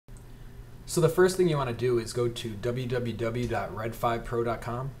So the first thing you want to do is go to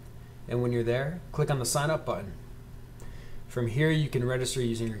www.red5pro.com, and when you're there, click on the sign up button. From here you can register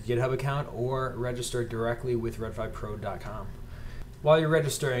using your GitHub account or register directly with red5pro.com. While you're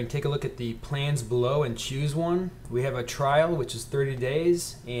registering, take a look at the plans below and choose one. We have a trial, which is 30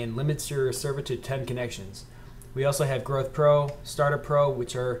 days and limits your server to 10 connections. We also have Growth Pro, Startup Pro,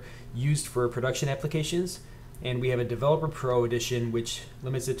 which are used for production applications, and we have a Developer Pro edition, which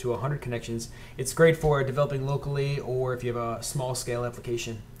limits it to 100 connections. It's great for developing locally or if you have a small scale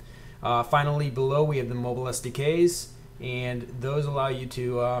application. Finally, below we have the mobile SDKs, and those allow you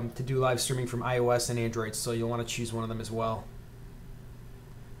to do live streaming from iOS and Android, so you'll want to choose one of them as well.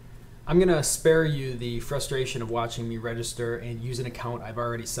 I'm going to spare you the frustration of watching me register and use an account I've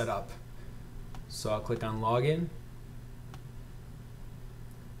already set up. So I'll click on Login,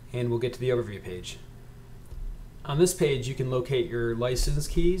 and we'll get to the overview page. On this page, you can locate your license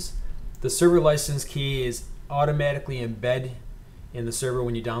keys. The server license key is automatically embedded in the server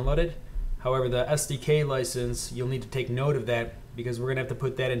when you download it. However, the SDK license, you'll need to take note of that because we're going to have to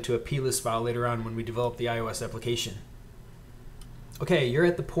put that into a plist file later on when we develop the iOS application. Okay, you're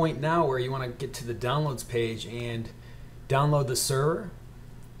at the point now where you want to get to the downloads page and download the server.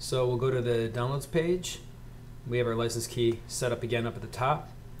 So we'll go to the downloads page. We have our license key set up again up at the top.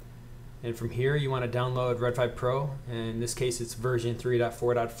 And from here you want to download Red5 Pro. And in this case it's version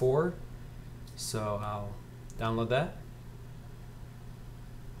 3.4.4. So I'll download that.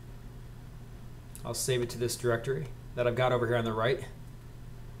 I'll save it to this directory that I've got over here on the right.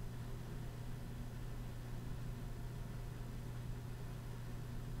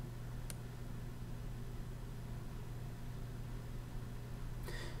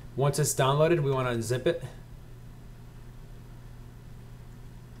 Once it's downloaded, we want to unzip it.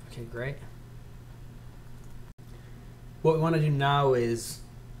 Okay, great. What we want to do now is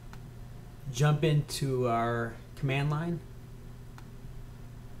jump into our command line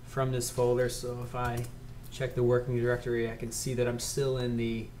from this folder. So if I check the working directory, I can see that I'm still in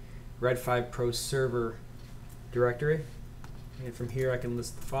the Red5 Pro server directory. And from here I can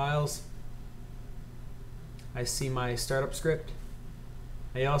list the files. I see my startup script.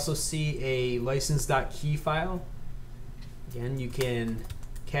 I also see a license.key file. Again, you can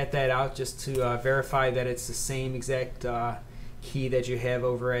cat that out just to verify that it's the same exact key that you have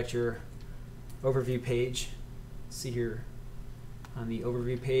over at your overview page. See here on the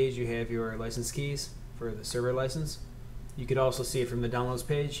overview page you have your license keys for the server license. You could also see it from the downloads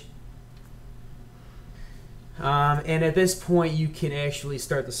page. And at this point you can actually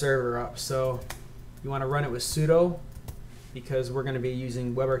start the server up. So you want to run it with sudo, because we're going to be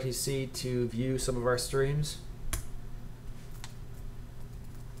using WebRTC to view some of our streams.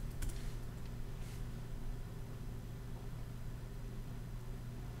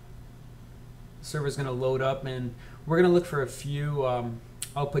 The server is going to load up, and we're going to look for a few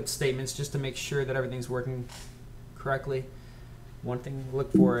output statements just to make sure that everything's working correctly. One thing we'll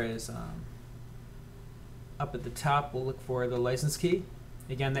look for is up at the top, we'll look for the license key.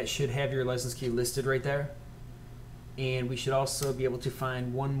 Again, that should have your license key listed right there. And we should also be able to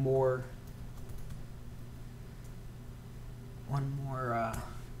find one more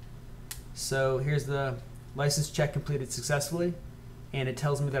so here's the license check completed successfully, and it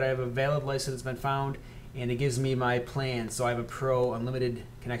tells me that I have a valid license been found, and it gives me my plan. So I have a Pro unlimited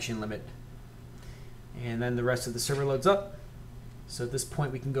connection limit, and then the rest of the server loads up. So at this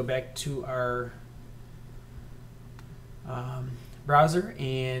point we can go back to our browser,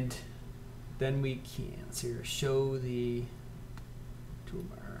 and then we can, let's see here, show the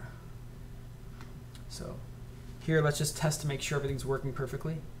toolbar. So here, let's just test to make sure everything's working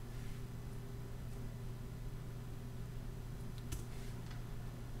perfectly.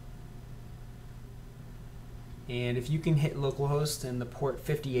 And if you can hit localhost and the port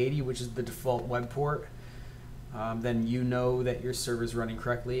 5080, which is the default web port, then you know that your server is running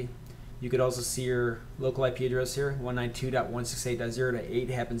correctly. You could also see your local IP address here, 192.168.0.8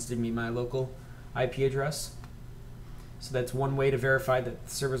 happens to be my local IP address. So that's one way to verify that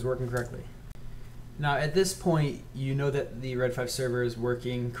the server is working correctly. Now at this point, you know that the Red5 server is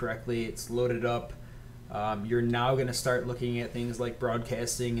working correctly, it's loaded up. You're now going to start looking at things like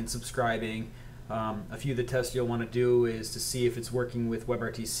broadcasting and subscribing. A few of the tests you'll want to do is to see if it's working with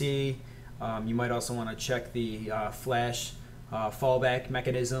WebRTC. You might also want to check the Flash fallback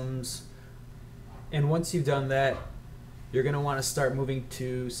mechanisms. And once you've done that, you're going to want to start moving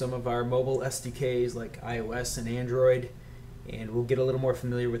to some of our mobile SDKs like iOS and Android, and we'll get a little more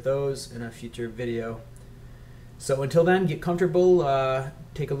familiar with those in a future video. So until then, get comfortable,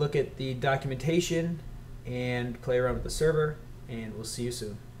 take a look at the documentation, and play around with the server, and we'll see you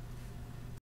soon.